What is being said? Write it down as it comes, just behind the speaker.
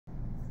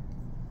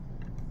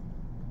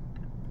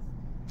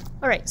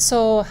All right,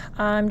 so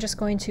I'm just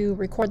going to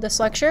record this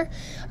lecture.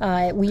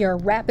 We are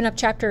wrapping up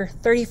chapter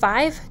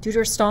 35,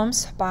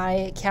 Deuterostomes,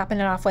 by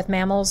capping it off with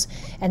mammals,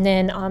 and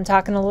then I'm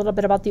talking a little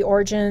bit about the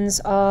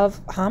origins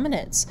of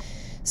hominids.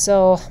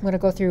 So I'm going to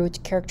go through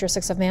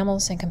characteristics of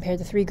mammals and compare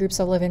the three groups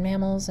of living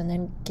mammals, and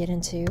then get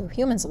into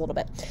humans a little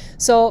bit.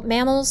 So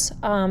mammals,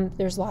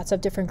 there's lots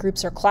of different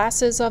groups or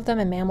classes of them,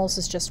 and mammals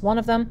is just one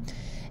of them.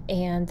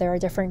 And there are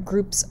different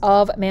groups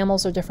of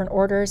mammals or different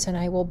orders, and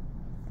I will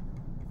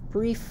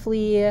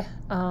briefly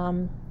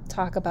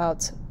talk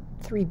about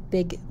three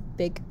big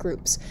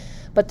groups.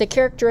 But the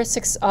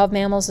characteristics of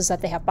mammals is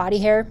that they have body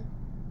hair,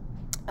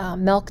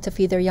 milk to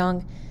feed their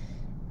young,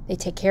 they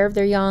take care of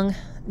their young,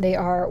 they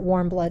are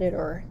warm-blooded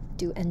or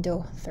do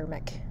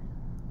endothermic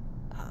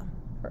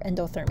or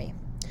endothermy.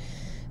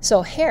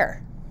 So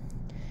hair.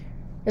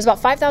 There's about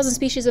 5,000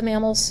 species of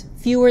mammals,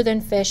 fewer than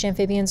fish,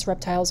 amphibians,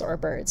 reptiles, or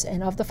birds.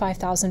 And of the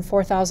 5,000,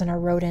 4,000 are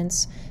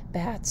rodents,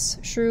 bats,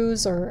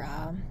 shrews, or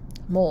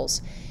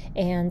moles.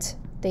 And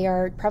they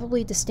are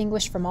probably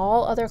distinguished from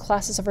all other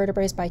classes of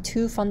vertebrates by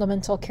two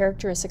fundamental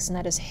characteristics, and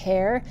that is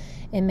hair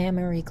and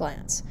mammary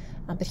glands.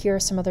 But here are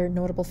some other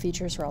notable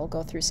features where I'll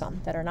go through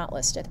some that are not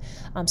listed.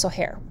 So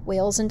hair.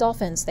 Whales and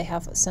dolphins, they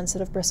have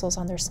sensitive bristles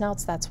on their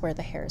snouts. That's where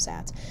the hair is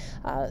at.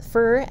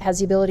 Fur has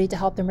the ability to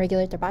help them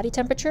regulate their body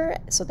temperature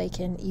so they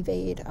can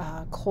evade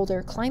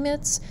colder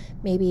climates.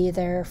 Maybe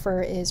their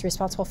fur is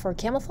responsible for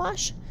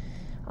camouflage.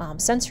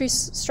 Sensory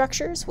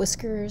structures,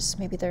 whiskers,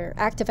 maybe they're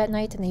active at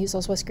night and they use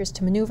those whiskers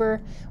to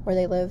maneuver, or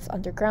they live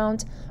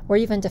underground, or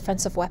even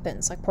defensive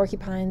weapons like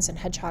porcupines and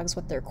hedgehogs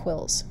with their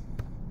quills.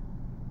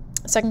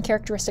 Second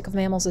characteristic of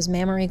mammals is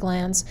mammary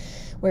glands,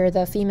 where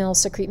the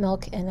females secrete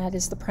milk, and that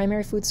is the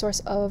primary food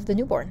source of the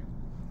newborn.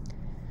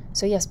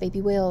 So yes,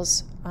 baby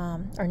whales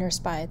are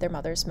nursed by their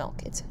mother's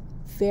milk. It's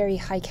very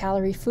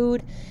high-calorie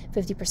food.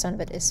 50%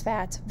 of it is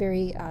fat,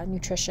 very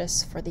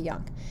nutritious for the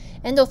young.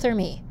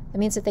 Endothermy. That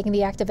means that they can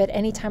be active at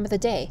any time of the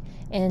day,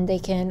 and they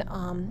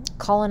can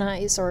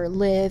colonize or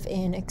live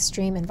in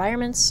extreme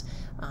environments.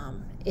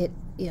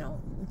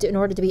 In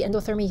order to be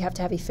endothermy, you have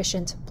to have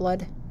efficient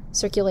blood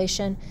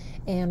circulation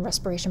and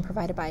respiration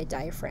provided by a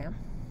diaphragm.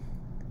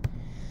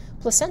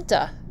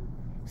 Placenta.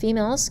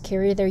 Females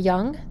carry their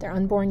young, their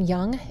unborn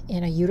young,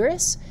 in a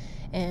uterus,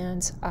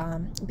 and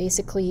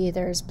basically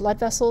there's blood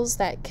vessels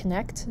that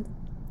connect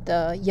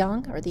the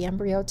young or the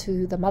embryo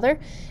to the mother,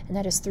 and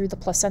that is through the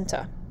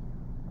placenta.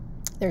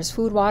 There's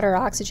food, water,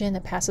 oxygen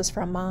that passes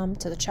from mom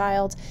to the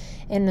child,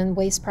 and then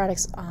waste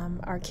products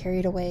are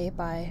carried away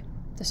by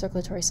the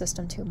circulatory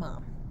system to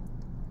mom.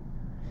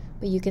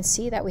 But you can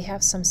see that we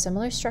have some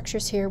similar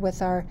structures here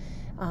with our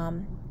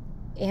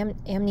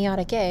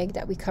amniotic egg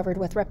that we covered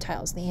with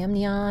reptiles. The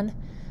amnion,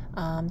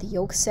 the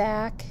yolk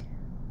sac,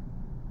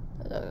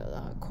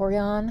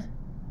 chorion.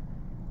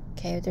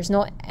 Okay, there's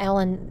no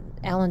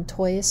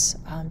allantois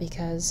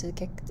because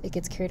it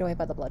gets carried away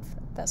by the blood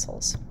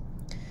vessels.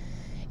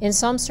 In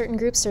some certain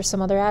groups, there's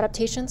some other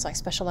adaptations like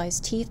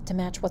specialized teeth to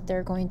match what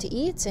they're going to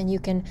eat, and you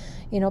can,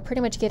 pretty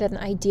much get an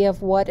idea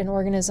of what an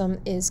organism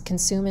is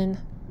consuming,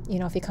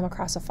 if you come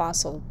across a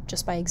fossil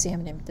just by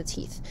examining the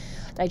teeth.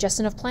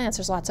 Digestion of plants.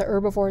 There's lots of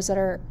herbivores that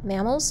are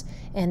mammals,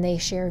 and they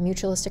share a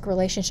mutualistic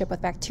relationship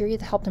with bacteria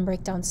to help them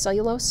break down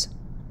cellulose.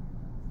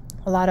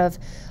 A lot of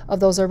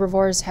those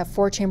herbivores have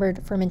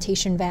four-chambered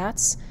fermentation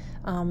vats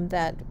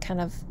that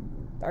kind of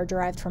are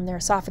derived from their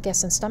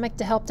esophagus and stomach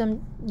to help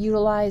them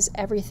utilize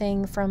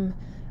everything from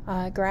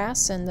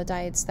grass and the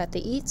diets that they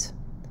eat.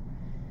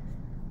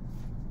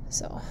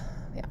 So,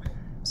 yeah.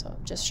 So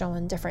just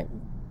showing different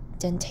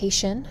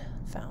dentation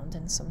found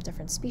in some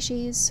different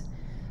species,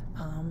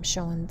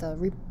 showing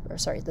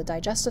the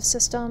digestive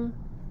system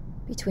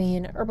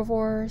between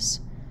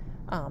herbivores,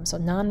 so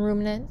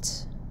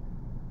non-ruminant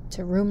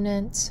to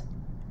ruminant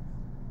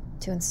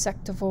to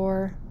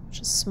insectivore,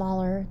 which is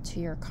smaller, to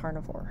your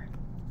carnivore.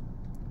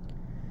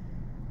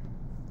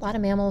 A lot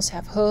of mammals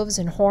have hooves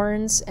and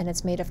horns, and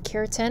it's made of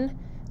keratin.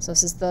 So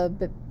this is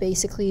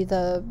basically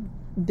the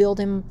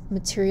building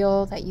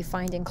material that you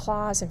find in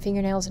claws and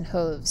fingernails and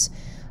hooves.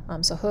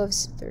 So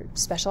hooves, they're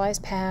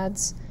specialized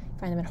pads. You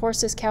find them in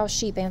horses, cows,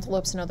 sheep,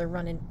 antelopes, and other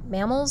running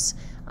mammals.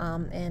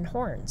 And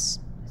horns.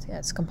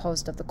 It's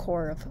composed of the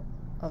core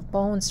of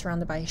bone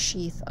surrounded by a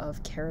sheath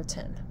of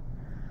keratin.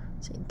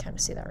 So you can kind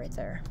of see that right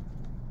there.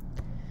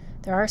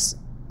 There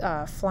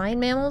are flying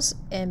mammals,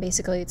 and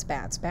basically it's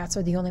bats. Bats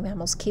are the only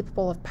mammals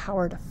capable of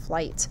powered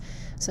flight.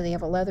 So they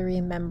have a leathery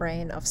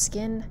membrane of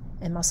skin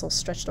and muscles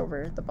stretched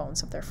over the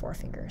bones of their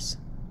forefingers.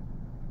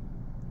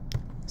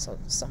 So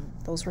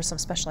those were some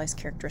specialized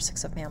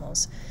characteristics of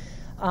mammals.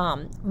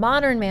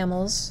 Modern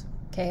mammals,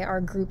 are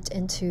grouped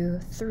into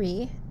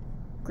three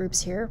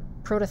groups here.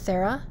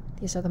 Protothera,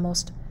 these are the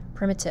most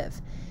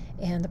primitive.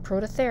 And the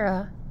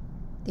Protothera,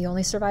 the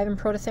only surviving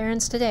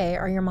prototherans today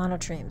are your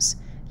monotremes,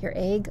 your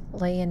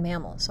egg-laying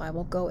mammals. So I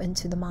will go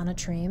into the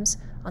monotremes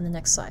on the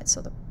next slide.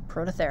 So the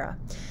Protothera.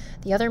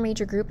 The other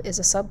major group is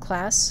a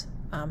subclass,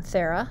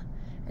 Thera,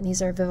 and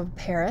these are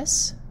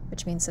viviparous,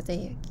 which means that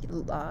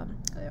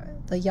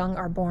the young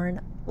are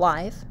born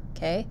live,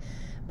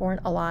 born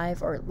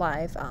alive or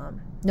live,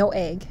 no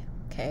egg,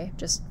 okay,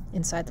 just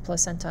inside the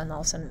placenta and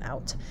all of a sudden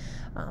out.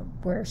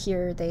 Where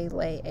here they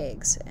lay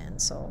eggs, and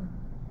so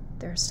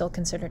they're still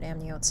considered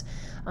amniotes.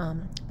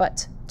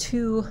 But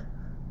two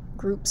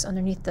groups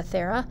underneath the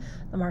thera,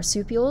 the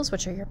marsupials,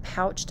 which are your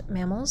pouched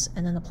mammals,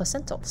 and then the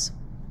placentals.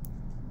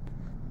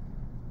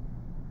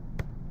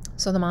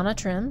 So the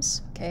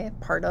monotrims, okay,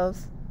 part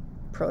of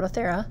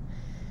Protothera.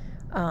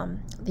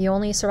 The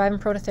only surviving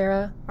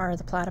Protothera are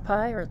the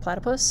platypi or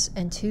platypus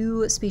and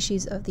two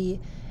species of the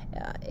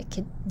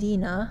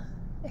Echidna.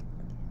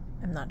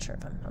 I'm not sure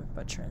if I'm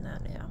butchering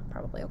that. Yeah,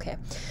 probably. Okay.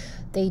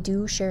 They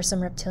do share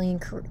some reptilian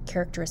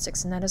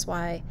characteristics, and that is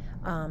why,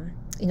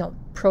 you know,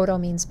 proto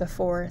means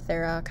before,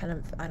 thera kind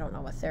of, I don't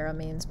know what thera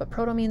means, but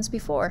proto means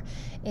before.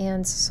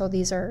 And so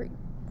these are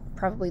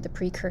probably the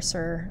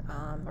precursor,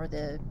 or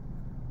they're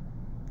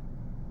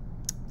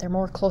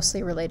more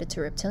closely related to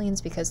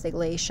reptilians because they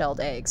lay shelled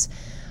eggs.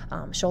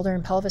 Shoulder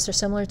and pelvis are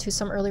similar to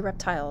some early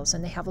reptiles,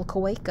 and they have a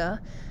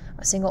cloaca,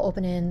 a single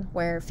opening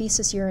where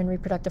feces, urine,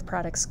 reproductive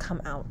products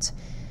come out.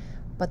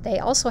 But they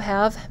also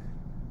have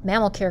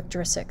mammal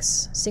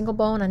characteristics, single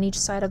bone on each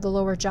side of the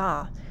lower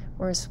jaw,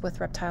 whereas with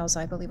reptiles,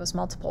 I believe, it was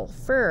multiple,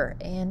 fur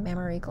and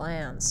mammary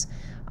glands.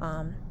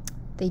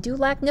 They do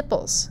lack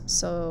nipples,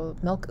 so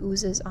milk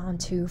oozes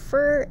onto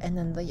fur, and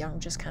then the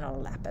young just kind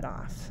of lap it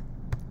off.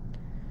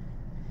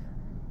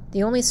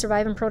 The only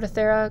surviving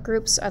Protothera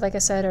groups, like I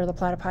said, are the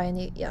platypi and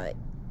the...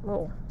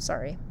 oh,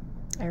 sorry.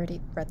 I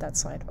already read that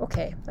slide.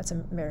 Okay, that's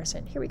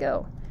embarrassing. Here we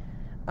go.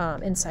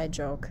 Inside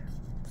joke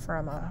for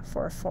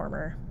a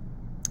former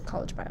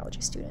college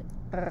biology student.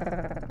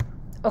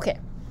 Okay.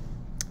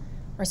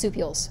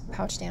 Marsupials,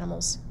 pouched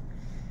animals.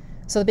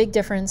 So the big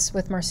difference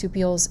with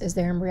marsupials is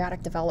their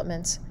embryonic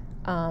development.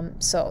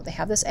 So they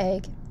have this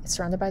egg. It's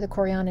surrounded by the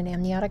chorion and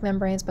amniotic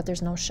membranes, but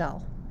there's no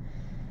shell.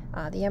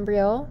 The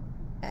embryo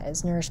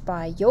is nourished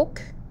by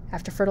yolk.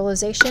 After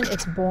fertilization,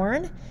 it's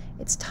born.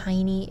 It's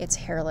tiny. It's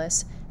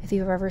hairless. If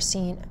you've ever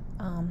seen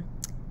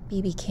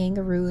baby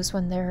kangaroos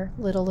when they're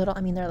little, I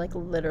mean, they're like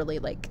literally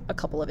like a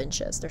couple of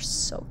inches. They're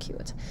so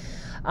cute.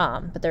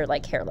 But they're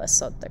like hairless,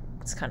 so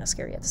it's kind of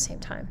scary at the same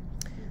time.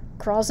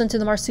 Crawls into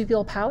the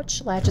marsupial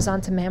pouch, latches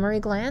onto mammary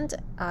gland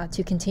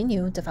to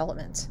continue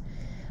development.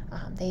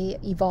 They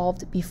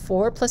evolved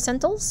before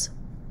placentals,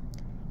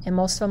 and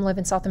most of them live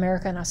in South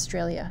America and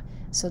Australia.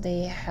 So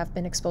they have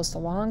been exposed to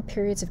long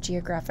periods of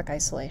geographic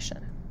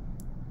isolation.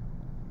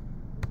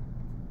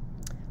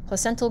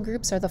 Placental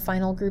groups are the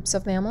final groups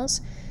of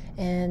mammals,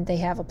 and they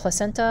have a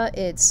placenta.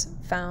 It's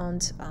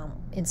found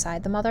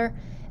inside the mother,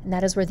 and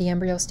that is where the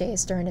embryo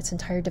stays during its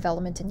entire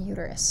development in the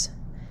uterus.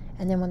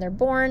 And then when they're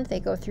born,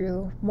 they go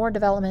through more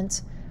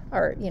development,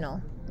 or, you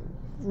know,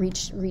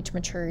 reach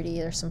maturity.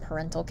 There's some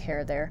parental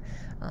care there,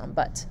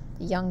 but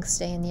the young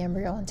stay in the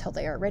embryo until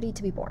they are ready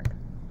to be born.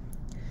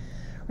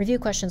 Review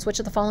questions. Which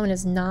of the following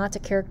is not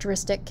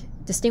a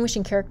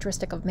distinguishing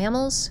characteristic of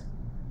mammals?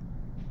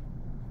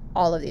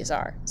 All of these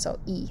are. So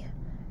E.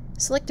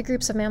 Select the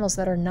groups of mammals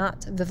that are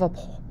not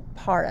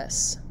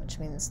viviparous, which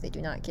means they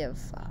do not give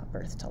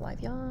birth to live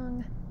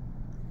young.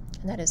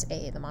 And that is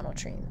A, the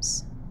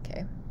monotremes.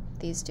 Okay.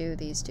 These do,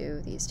 these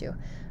do, these do.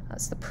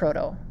 That's the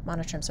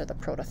monotremes are the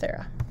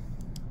Protothera.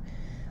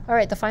 All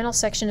right, the final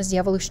section is the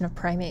evolution of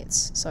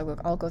primates. So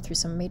I'll go through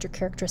some major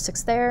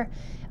characteristics there,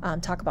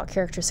 talk about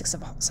characteristics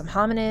of some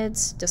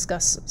hominids,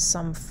 discuss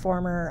some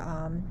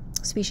former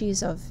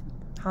species of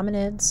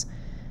hominids,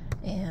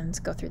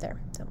 and go through there.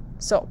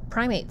 So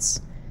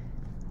primates.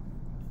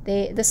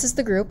 This is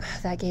the group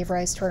that gave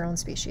rise to our own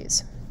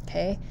species,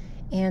 okay?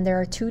 And there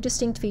are two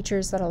distinct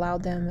features that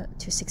allowed them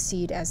to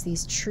succeed as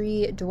these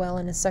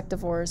tree-dwelling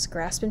insectivores,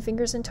 grasping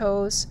fingers and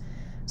toes,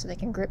 so they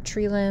can grip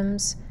tree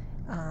limbs,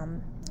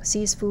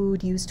 seize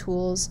food, use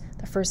tools.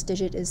 The first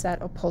digit is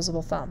that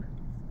opposable thumb.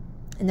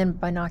 And then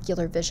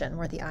binocular vision,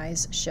 where the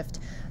eyes shift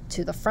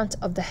to the front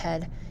of the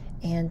head.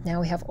 And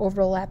now we have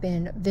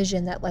overlapping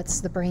vision that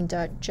lets the brain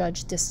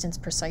judge distance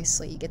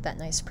precisely. You get that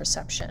nice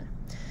perception.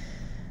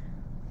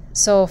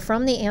 So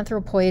from the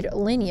anthropoid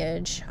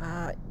lineage,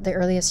 the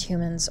earliest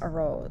humans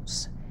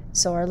arose.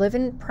 So our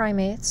living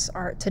primates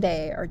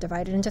today are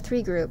divided into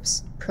three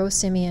groups: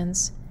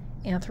 prosimians,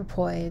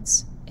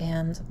 anthropoids,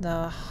 and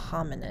the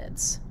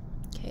hominids.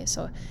 Okay,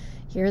 so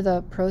here are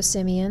the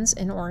prosimians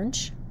in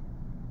orange.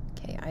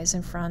 Okay, eyes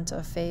in front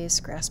of face,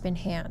 grasping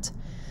hand.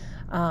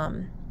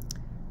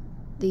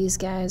 These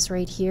guys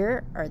right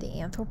here are the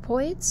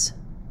anthropoids,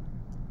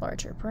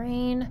 larger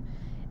brain.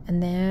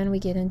 And then we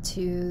get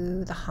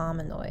into the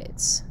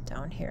hominoids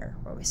down here,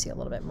 where we see a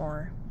little bit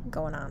more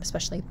going on,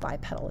 especially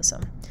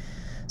bipedalism.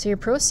 So your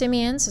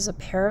prosimians is a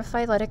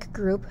paraphyletic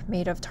group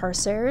made of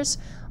tarsiers,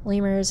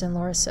 lemurs, and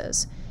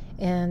lorises.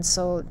 And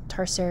so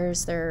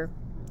tarsiers, they're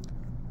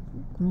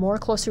more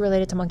closely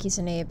related to monkeys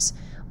and apes.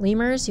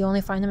 Lemurs, you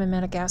only find them in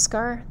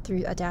Madagascar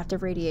through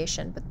adaptive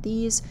radiation, but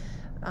these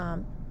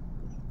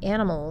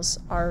animals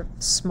are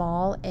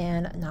small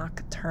and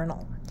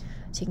nocturnal.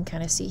 So you can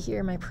kind of see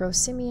here my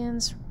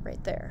prosimians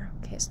right there.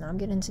 Okay, so now I'm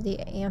getting into the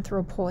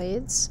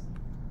anthropoids.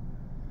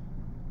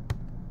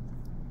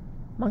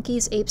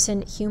 monkeys, apes,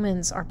 and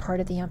humans are part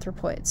of the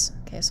anthropoids.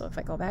 Okay, so if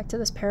I go back to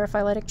this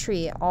paraphyletic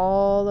tree,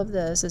 all of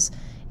this is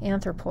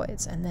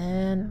anthropoids, and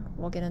then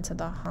we'll get into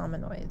the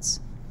hominoids.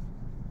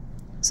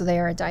 So they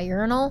are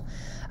diurnal.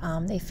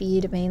 They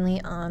feed mainly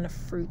on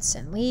fruits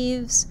and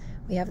leaves.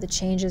 We have the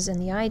changes in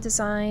the eye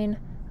design,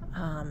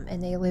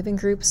 and they live in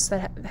groups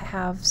that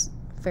have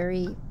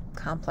very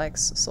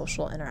complex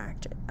social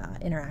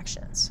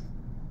interactions.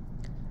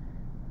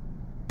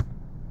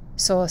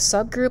 So a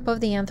subgroup of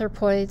the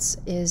anthropoids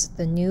is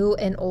the New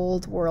and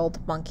Old World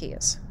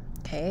monkeys.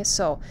 Okay,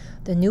 so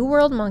the New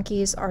World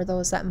monkeys are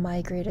those that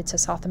migrated to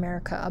South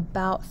America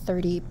about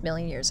 30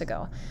 million years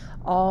ago.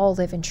 All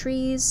live in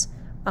trees,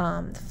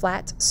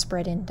 flat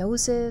spread-in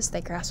noses.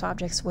 They grasp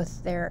objects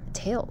with their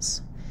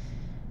tails.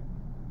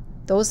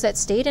 Those that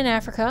stayed in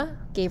Africa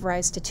gave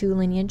rise to two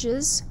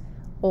lineages,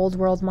 Old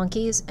World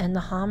monkeys and the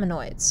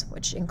hominoids,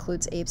 which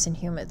includes apes and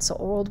humans. So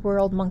Old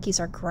World monkeys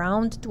are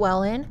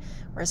ground-dwelling,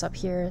 whereas up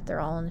here they're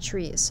all in the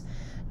trees.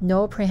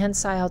 No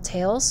prehensile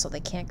tails, so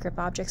they can't grip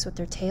objects with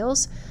their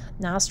tails.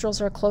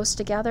 Nostrils are close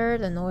together,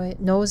 the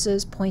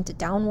noses point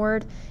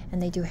downward,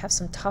 and they do have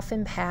some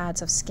toughened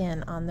pads of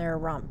skin on their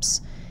rumps.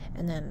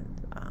 And then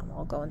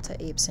I'll go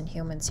into apes and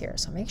humans here.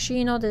 So make sure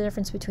you know the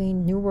difference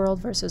between New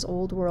World versus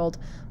Old World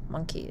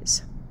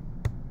monkeys.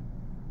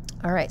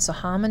 All right, so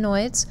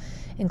hominoids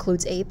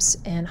includes apes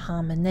and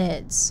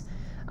hominids.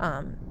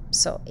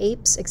 So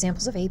apes,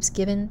 examples of apes: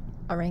 gibbon,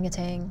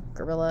 orangutan,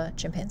 gorilla,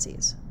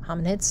 chimpanzees.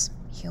 Hominids,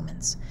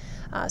 humans.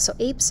 So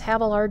apes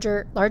have a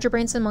larger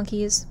brains than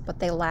monkeys, but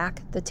they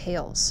lack the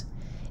tails.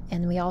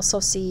 And we also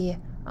see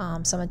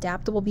some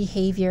adaptable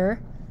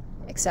behavior,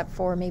 except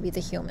for maybe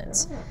the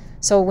humans.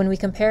 So when we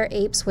compare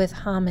apes with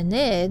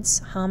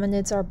hominids,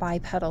 hominids are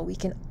bipedal. We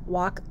can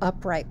walk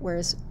upright,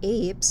 whereas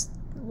apes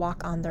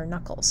walk on their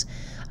knuckles.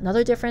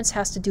 Another difference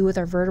has to do with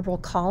our vertebral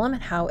column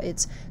and how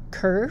it's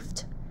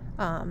curved,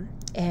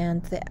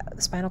 and the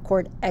spinal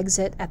cord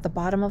exit at the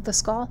bottom of the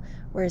skull,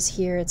 whereas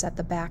here it's at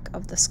the back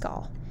of the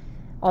skull.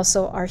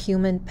 Also, our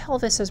human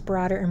pelvis is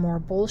broader and more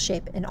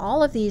bowl-shaped, and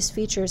all of these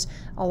features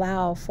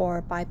allow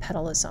for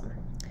bipedalism.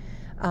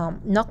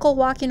 Knuckle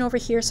walking over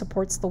here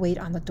supports the weight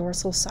on the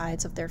dorsal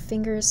sides of their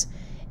fingers,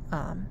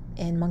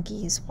 and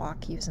monkeys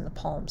walk using the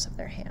palms of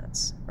their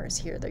hands, whereas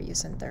here they're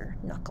using their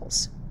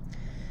knuckles.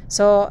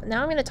 So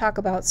now I'm going to talk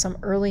about some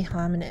early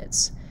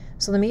hominids.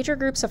 So the major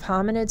groups of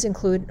hominids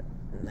include,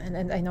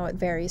 and I know it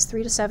varies,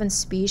 3 to 7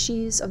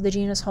 species of the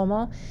genus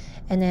Homo,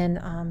 and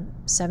then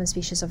 7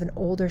 species of an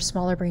older,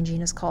 smaller brain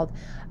genus called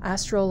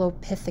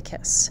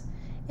Australopithecus.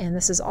 And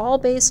this is all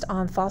based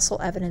on fossil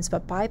evidence,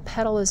 but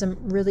bipedalism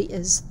really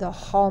is the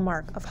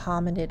hallmark of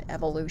hominid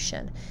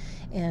evolution.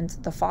 And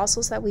the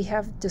fossils that we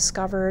have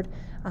discovered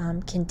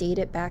can date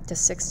it back to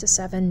 6 to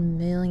 7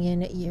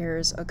 million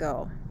years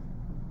ago.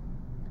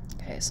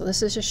 Okay, so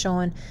this is just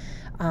showing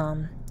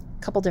a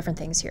couple different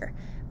things here.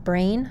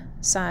 Brain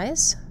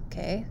size,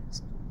 okay,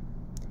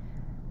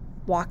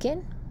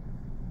 walking,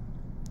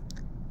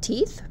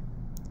 teeth,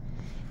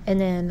 and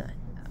then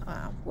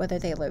whether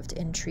they lived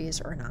in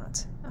trees or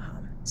not.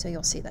 So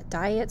you'll see that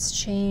diets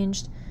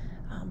changed,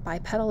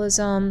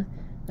 bipedalism,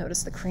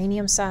 notice the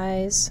cranium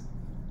size,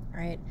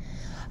 right?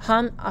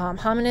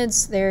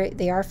 Hominids,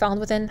 they are found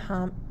within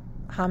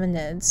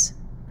hominids,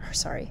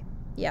 sorry,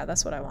 yeah,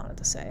 that's what I wanted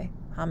to say,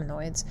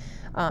 hominoids.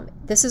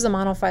 This is a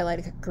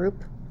monophyletic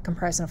group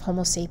comprising of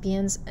Homo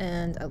sapiens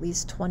and at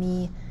least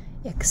 20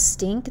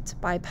 extinct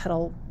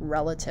bipedal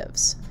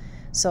relatives.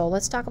 So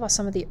let's talk about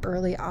some of the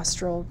early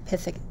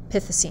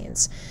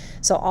Australopithecines.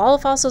 So all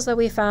the fossils that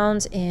we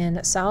found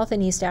in South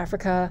and East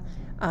Africa,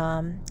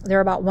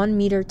 they're about 1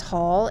 meter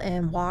tall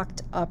and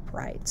walked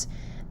upright.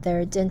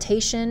 Their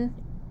dentation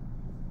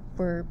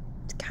were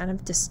kind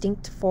of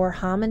distinct for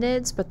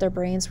hominids, but their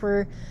brains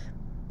were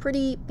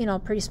pretty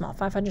small,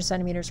 500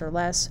 centimeters or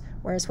less,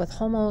 whereas with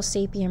Homo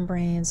sapien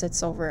brains,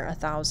 it's over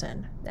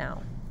 1,000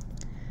 now.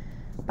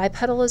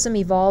 Bipedalism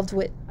evolved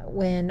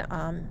when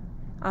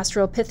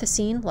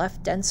Australopithecine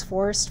left dense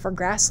forest for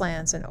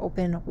grasslands and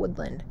open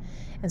woodland.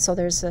 And so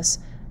there's this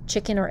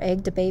chicken or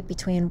egg debate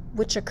between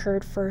which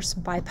occurred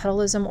first,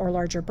 bipedalism or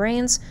larger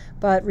brains,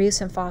 but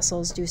recent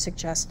fossils do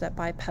suggest that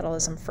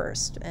bipedalism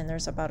first, and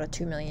there's about a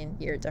 2 million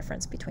year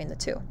difference between the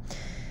two.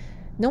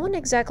 No one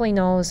exactly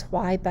knows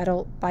why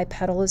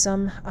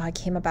bipedalism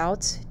came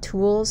about.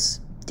 Tools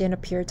didn't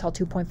appear until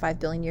 2.5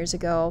 billion years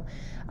ago.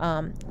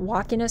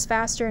 Walking is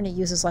faster and it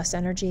uses less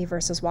energy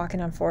versus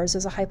walking on 4s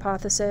is a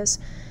hypothesis.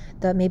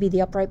 Maybe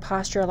the upright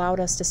posture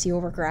allowed us to see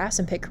over grass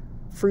and pick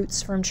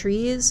fruits from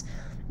trees.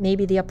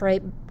 Maybe the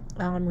upright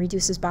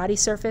reduces body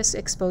surface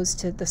exposed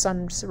to the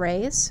sun's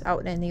rays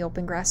out in the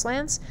open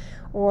grasslands.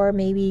 Or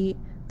maybe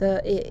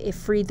it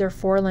freed their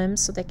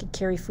forelimbs so they could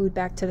carry food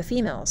back to the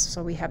females.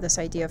 So we have this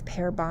idea of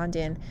pair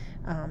bonding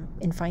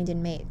in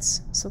finding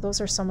mates. So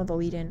those are some of the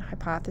lead-in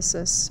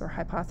hypotheses for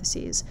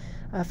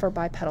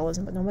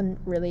bipedalism, but no one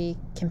really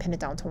can pin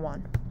it down to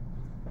one.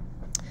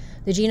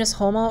 The genus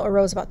Homo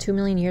arose about 2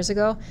 million years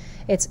ago.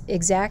 Its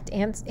exact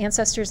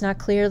ancestor is not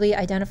clearly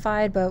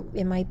identified, but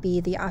it might be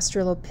the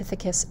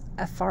Australopithecus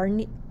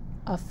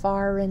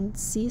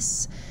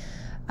afarensis.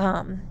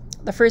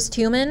 The first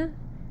human,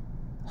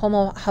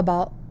 Homo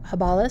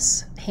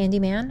habilis,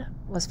 handyman,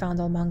 was found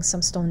among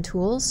some stone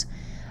tools.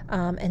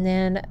 And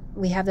then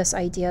we have this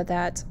idea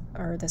that,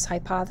 or this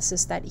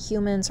hypothesis that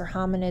humans or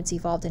hominids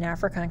evolved in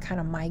Africa and kind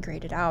of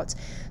migrated out.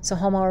 So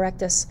Homo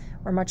erectus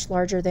were much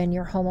larger than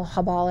your Homo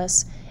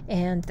habilis,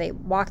 and they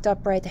walked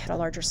upright, they had a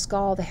larger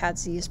skull, they had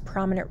these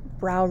prominent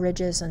brow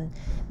ridges, and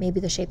maybe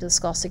the shape of the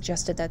skull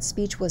suggested that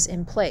speech was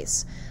in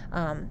place.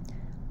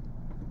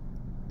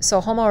 So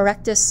Homo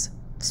erectus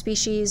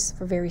species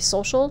were very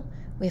social.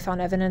 We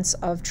found evidence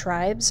of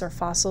tribes or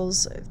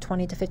fossils of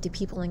 20 to 50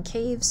 people in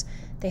caves.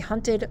 They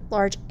hunted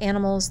large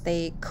animals,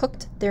 they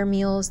cooked their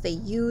meals, they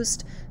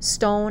used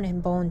stone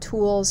and bone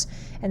tools,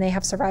 and they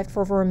have survived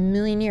for over 1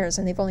 million years,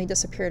 and they've only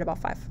disappeared about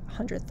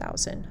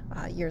 500,000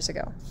 years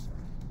ago.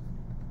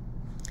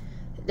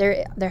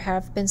 There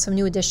have been some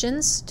new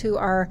additions to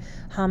our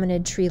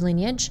hominid tree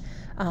lineage.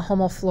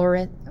 Homo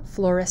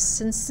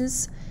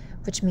floresiensis,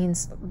 which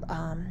means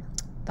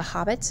the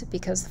hobbit,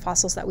 because the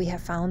fossils that we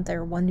have found,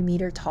 they're 1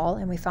 meter tall,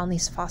 and we found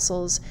these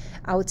fossils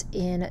out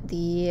in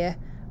the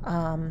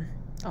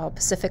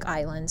Pacific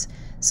Islands.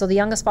 So the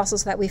youngest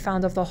fossils that we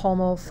found of the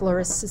Homo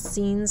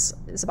floresiensis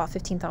is about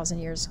 15,000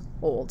 years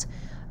old.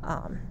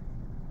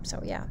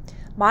 So yeah.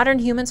 Modern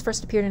humans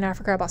first appeared in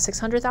Africa about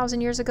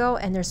 600,000 years ago,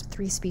 and there's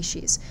 3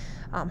 species.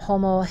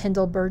 Homo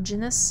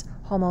heidelbergensis,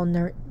 Homo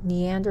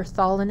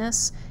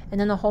neanderthalensis, and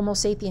then the Homo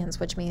sapiens,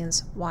 which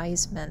means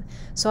wise men.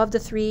 So of the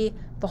 3,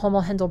 the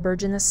Homo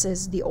heidelbergensis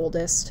is the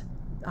oldest.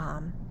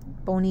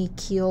 Bony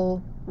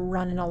keel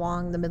running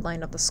along the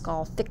midline of the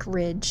skull, thick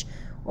ridge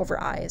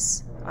over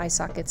eyes, eye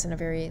sockets, and a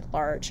very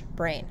large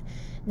brain.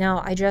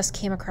 Now, I just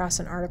came across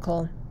an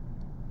article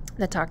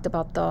that talked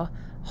about the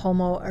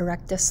Homo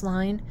erectus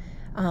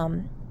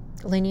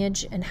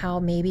lineage and how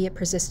maybe it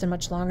persisted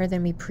much longer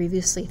than we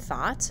previously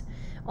thought,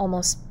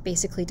 almost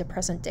basically to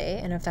present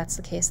day. And if that's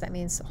the case, that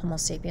means Homo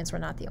sapiens were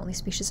not the only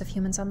species of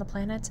humans on the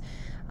planet.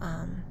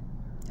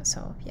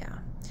 So yeah.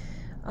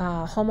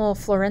 Homo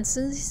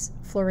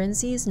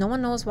florensis, no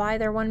one knows why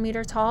they're 1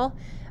 meter tall.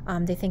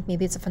 They think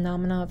maybe it's a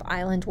phenomena of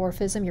island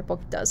dwarfism. Your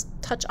book does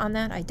touch on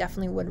that. I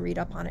definitely would read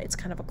up on it. It's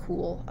kind of a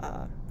cool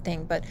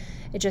thing, but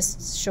it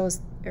just shows,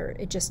 or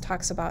it just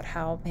talks about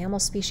how mammal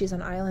species on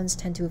islands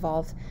tend to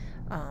evolve,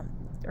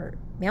 or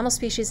mammal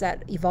species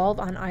that evolve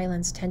on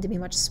islands tend to be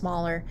much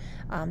smaller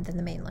than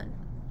the mainland.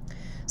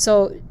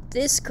 So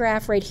this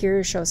graph right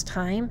here shows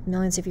time,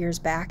 millions of years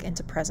back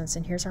into presence,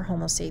 and here's our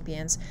Homo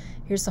sapiens.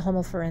 Here's the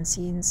Homo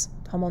floresiens,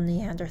 Homo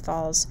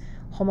neanderthals,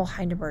 Homo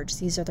heidelberg.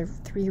 These are the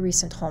 3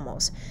 recent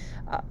Homos,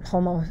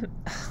 Homo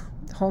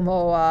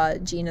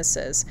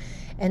genuses.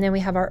 And then we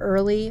have our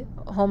early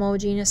Homo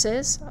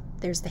genuses.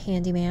 There's the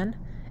handyman,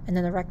 and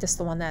then erectus,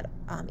 the one that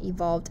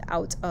evolved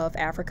out of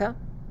Africa.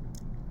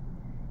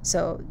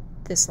 So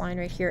this line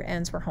right here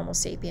ends where Homo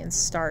sapiens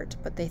start,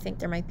 but they think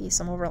there might be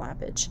some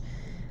overlappage.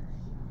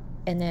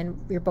 And then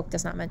your book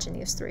does not mention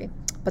these 3,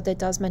 but it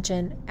does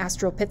mention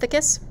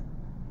Australopithecus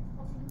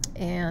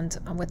and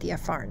with the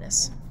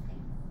Afarensis.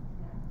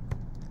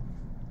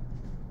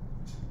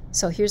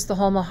 So here's the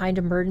Homo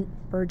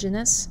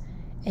heidelbergensis,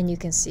 and you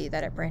can see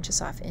that it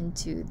branches off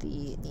into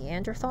the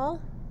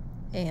Neanderthal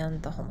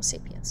and the Homo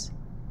sapiens.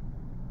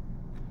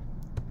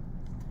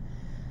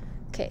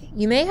 Okay,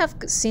 you may have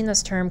seen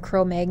this term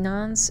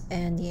Cro-Magnons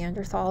and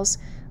Neanderthals.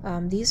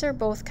 These are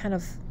both kind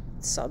of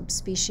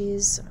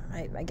subspecies,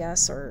 I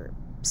guess, or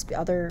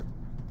other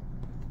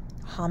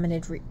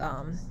hominid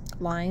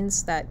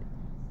lines that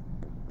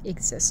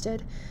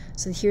existed.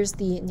 So here's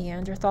the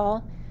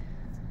Neanderthal.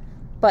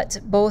 But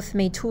both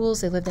made tools.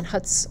 They lived in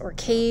huts or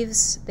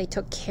caves. They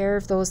took care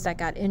of those that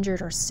got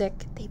injured or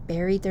sick. They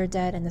buried their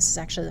dead, and this is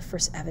actually the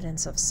first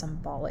evidence of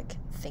symbolic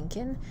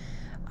thinking,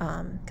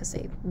 because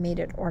they made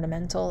it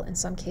ornamental in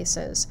some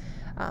cases.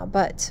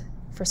 But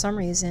for some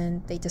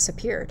reason, they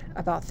disappeared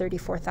about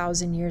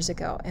 34,000 years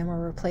ago and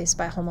were replaced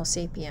by Homo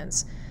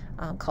sapiens,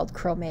 called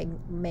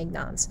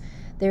Cro-Magnons.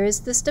 There is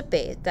this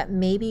debate that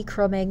maybe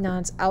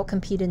Cro-Magnons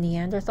outcompeted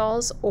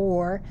Neanderthals,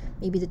 or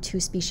maybe the 2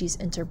 species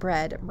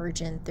interbred,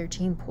 merging their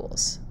gene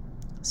pools.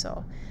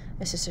 So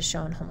this is just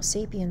showing Homo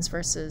sapiens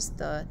versus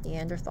the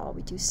Neanderthal.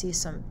 We do see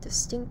some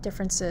distinct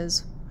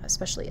differences,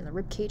 especially in the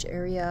ribcage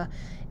area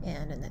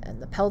and in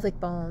the pelvic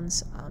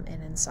bones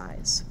and in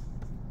size.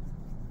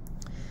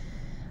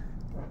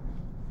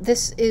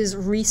 This is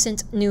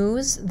recent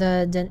news,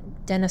 the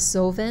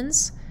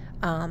Denisovans.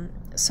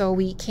 So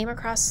we came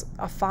across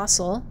a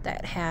fossil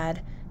that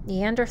had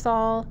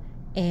Neanderthal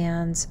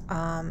and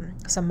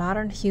some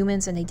modern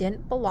humans, and they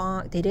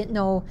didn't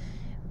know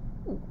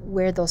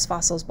where those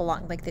fossils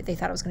belonged. Like they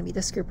thought it was going to be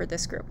this group or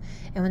this group.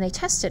 And when they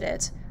tested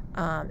it,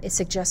 it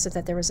suggested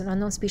that there was an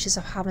unknown species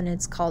of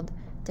hominids called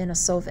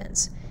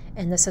Denisovans.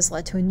 And this has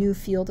led to a new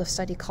field of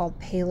study called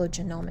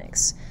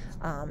paleogenomics.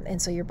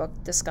 And so your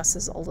book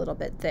discusses a little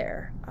bit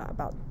there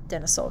about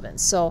Denisovans.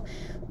 So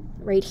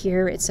right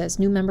here it says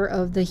new member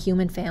of the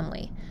human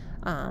family.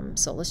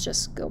 So let's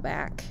just go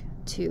back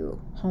to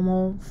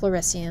Homo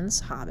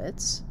floresiens,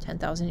 hobbits,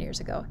 10,000 years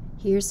ago.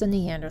 Here's the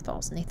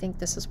Neanderthals, and they think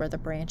this is where the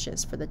branch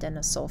is for the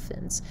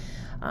Denisophans.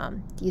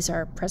 These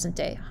are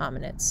present-day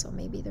hominids, so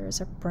maybe there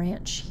is a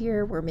branch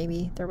here where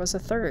maybe there was a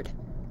third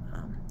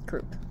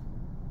group.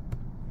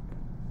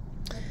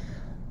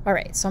 All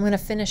right, so I'm going to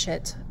finish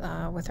it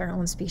with our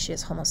own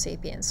species, Homo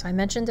sapiens. So I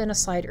mentioned in a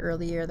slide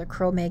earlier the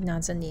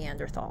Cro-Magnons and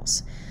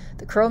Neanderthals.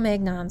 The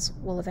Cro-Magnons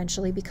will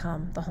eventually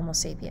become the Homo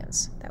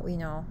sapiens that we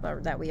know, or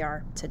that we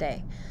are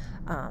today.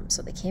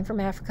 So they came from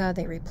Africa,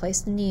 they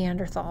replaced the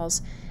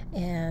Neanderthals,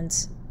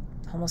 and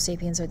Homo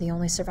sapiens are the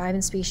only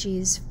surviving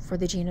species for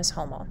the genus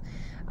Homo.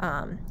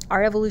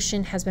 Our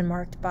evolution has been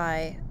marked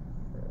by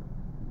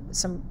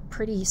some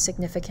pretty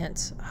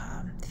significant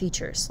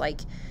features, like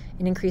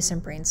an increase in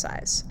brain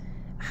size,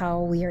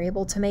 how we are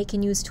able to make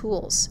and use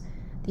tools,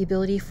 the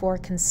ability for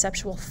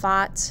conceptual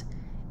thought.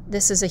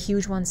 This is a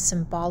huge one,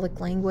 symbolic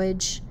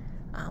language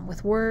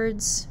with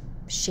words,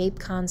 shape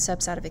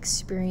concepts out of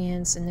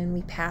experience, and then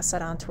we pass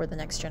that on toward the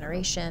next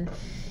generation.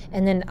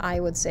 And then I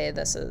would say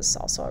this is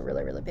also a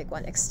really, really big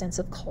one,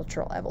 extensive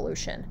cultural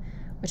evolution,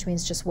 which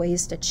means just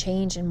ways to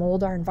change and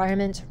mold our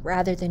environment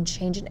rather than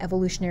change an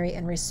evolutionary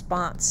in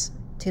response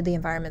to the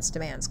environment's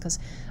demands. Because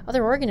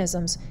other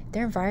organisms,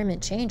 their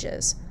environment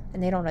changes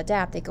and they don't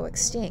adapt, they go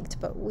extinct.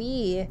 But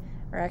we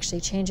are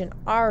actually changing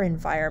our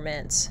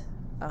environment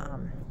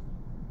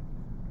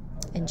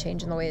and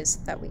changing the ways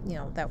that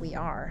we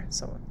are.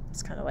 So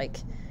it's kind of like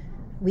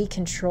we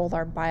control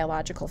our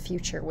biological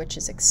future, which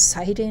is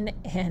exciting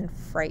and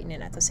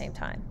frightening at the same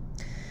time.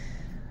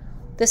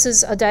 This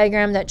is a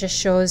diagram that just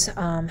shows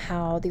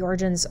how the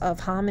origins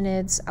of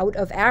hominids out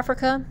of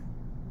Africa.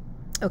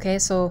 Okay,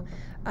 so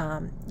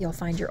you'll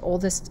find your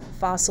oldest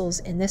fossils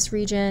in this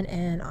region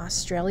in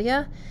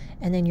Australia,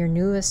 and then your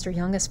newest or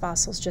youngest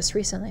fossils just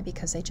recently,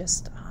 because they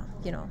just,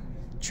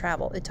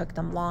 traveled. It took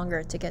them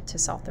longer to get to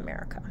South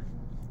America.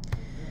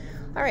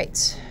 All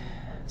right,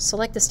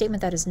 select the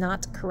statement that is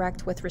not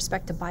correct with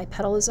respect to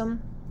bipedalism.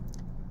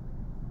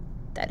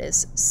 That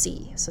is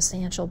C,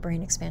 substantial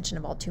brain expansion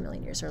evolved 2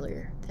 million years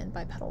earlier than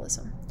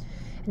bipedalism.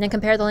 And then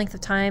compare the length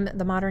of time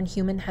the modern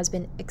human has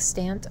been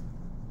extant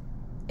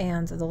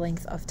and the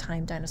length of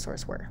time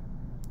dinosaurs were.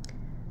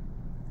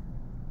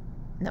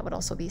 And that would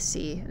also be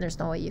C, and there's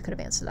no way you could have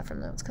answered that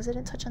from the notes because I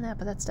didn't touch on that,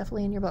 but that's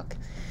definitely in your book.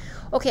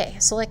 Okay,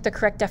 select the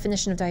correct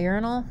definition of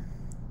diurnal.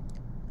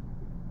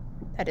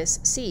 That is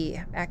C,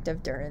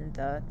 active during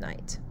the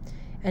night.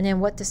 And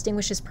then what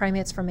distinguishes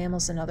primates from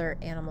mammals and other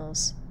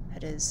animals?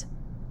 That is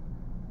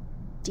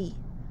D,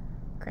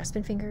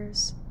 grasping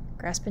fingers,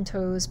 grasping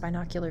toes,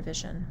 binocular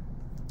vision.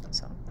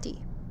 So D.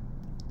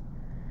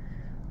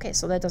 Okay,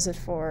 so that does it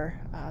for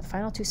the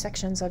final 2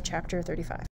 sections of chapter 35.